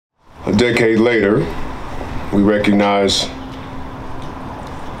A decade later, we recognize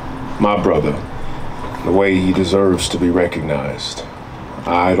my brother the way he deserves to be recognized.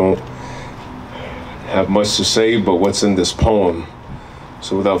 I don't have much to say but what's in this poem.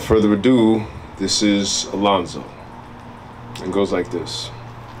 So without further ado, this is Alonzo. It goes like this.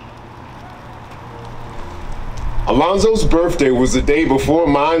 Alonzo's birthday was the day before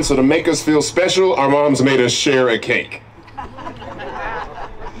mine, so to make us feel special, our moms made us share a cake.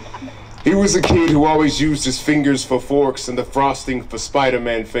 He was a kid who always used his fingers for forks and the frosting for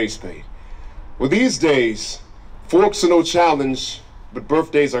Spider-Man face paint. Well, these days, forks are no challenge, but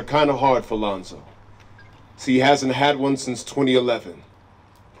birthdays are kind of hard for Alonzo. See, he hasn't had one since 2011,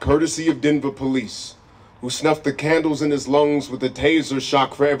 courtesy of Denver police, who snuffed the candles in his lungs with a taser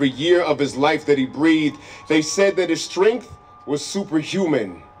shock for every year of his life that he breathed. They said that his strength was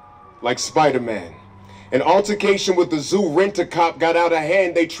superhuman, like Spider-Man. An altercation with the zoo rent-a-cop got out of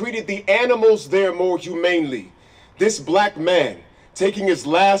hand. They treated the animals there more humanely. This black man, taking his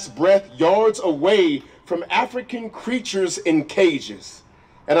last breath yards away from African creatures in cages.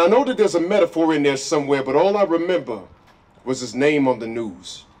 And I know that there's a metaphor in there somewhere, but all I remember was his name on the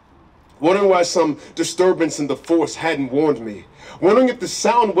news. Wondering why some disturbance in the force hadn't warned me. Wondering if the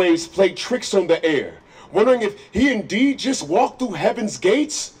sound waves played tricks on the air. Wondering if he indeed just walked through heaven's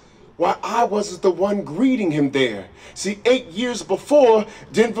gates. Why I wasn't the one greeting him there. See, 8 years before,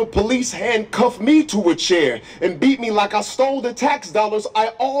 Denver police handcuffed me to a chair and beat me like I stole the tax dollars I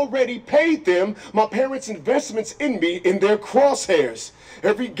already paid them, my parents' investments in me, in their crosshairs.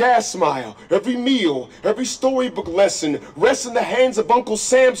 Every gas mile, every meal, every storybook lesson rests in the hands of Uncle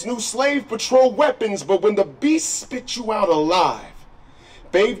Sam's new slave patrol weapons. But when the beast spit you out alive,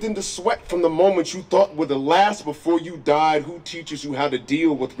 bathed in the sweat from the moment you thought were the last before you died, who teaches you how to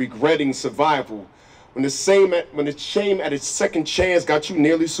deal with regretting survival? When the shame at its second chance got you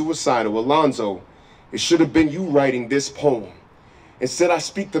nearly suicidal, Alonzo, it should have been you writing this poem. Instead, I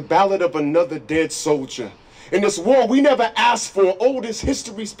speak the ballad of another dead soldier. In this war we never asked for, old as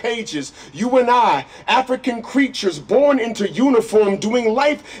history's pages, you and I, African creatures born into uniform, doing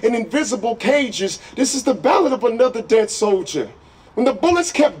life in invisible cages. This is the ballad of another dead soldier. When the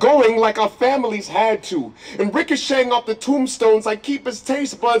bullets kept going like our families had to, and ricocheting off the tombstones like keepers'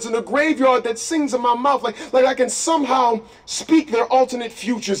 taste buds in a graveyard that sings in my mouth, like I can somehow speak their alternate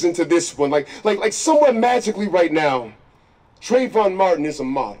futures into this one, like somewhere magically right now, Trayvon Martin is a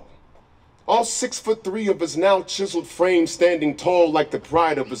model. All 6'3" of his now chiseled frame standing tall like the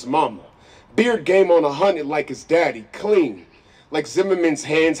pride of his mama. Beard game on 100 like his daddy, clean. Like Zimmerman's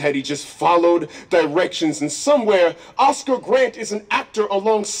hands had he just followed directions. And somewhere, Oscar Grant is an actor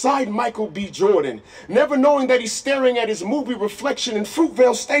alongside Michael B. Jordan, never knowing that he's staring at his movie reflection in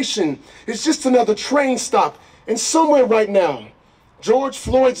Fruitvale Station. It's just another train stop. And somewhere right now, George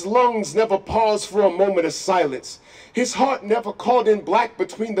Floyd's lungs never paused for a moment of silence. His heart never called in black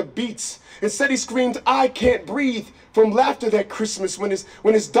between the beats. Instead, he screamed, "I can't breathe," from laughter that Christmas when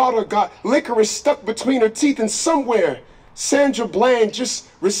his daughter got licorice stuck between her teeth. And somewhere, Sandra Bland just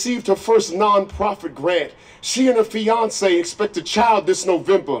received her first non-profit grant. She and her fiance expect a child this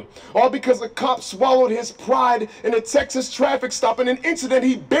November. All because a cop swallowed his pride in a Texas traffic stop in an incident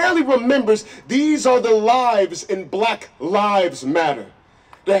he barely remembers. These are the lives in Black Lives Matter.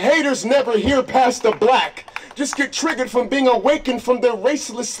 The haters never hear past the black. Just get triggered from being awakened from their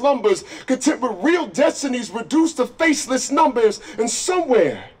raceless slumbers. Content with real destinies reduced to faceless numbers. And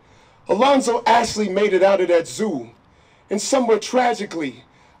somewhere, Alonzo Ashley made it out of that zoo. And somewhere tragically,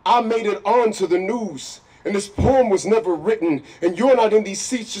 I made it onto the news. And this poem was never written. And you're not in these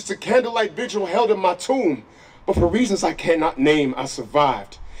seats, just a candlelight vigil held in my tomb. But for reasons I cannot name, I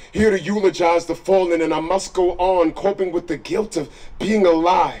survived. Here to eulogize the fallen, and I must go on coping with the guilt of being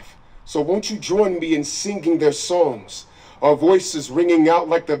alive. So won't you join me in singing their songs? Our voices ringing out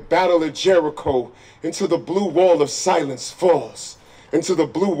like the Battle of Jericho. Into the blue wall of silence falls. Into the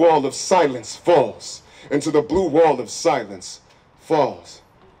blue wall of silence falls. Into the blue wall of silence falls.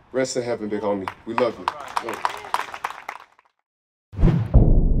 Rest in heaven, big homie. We love you.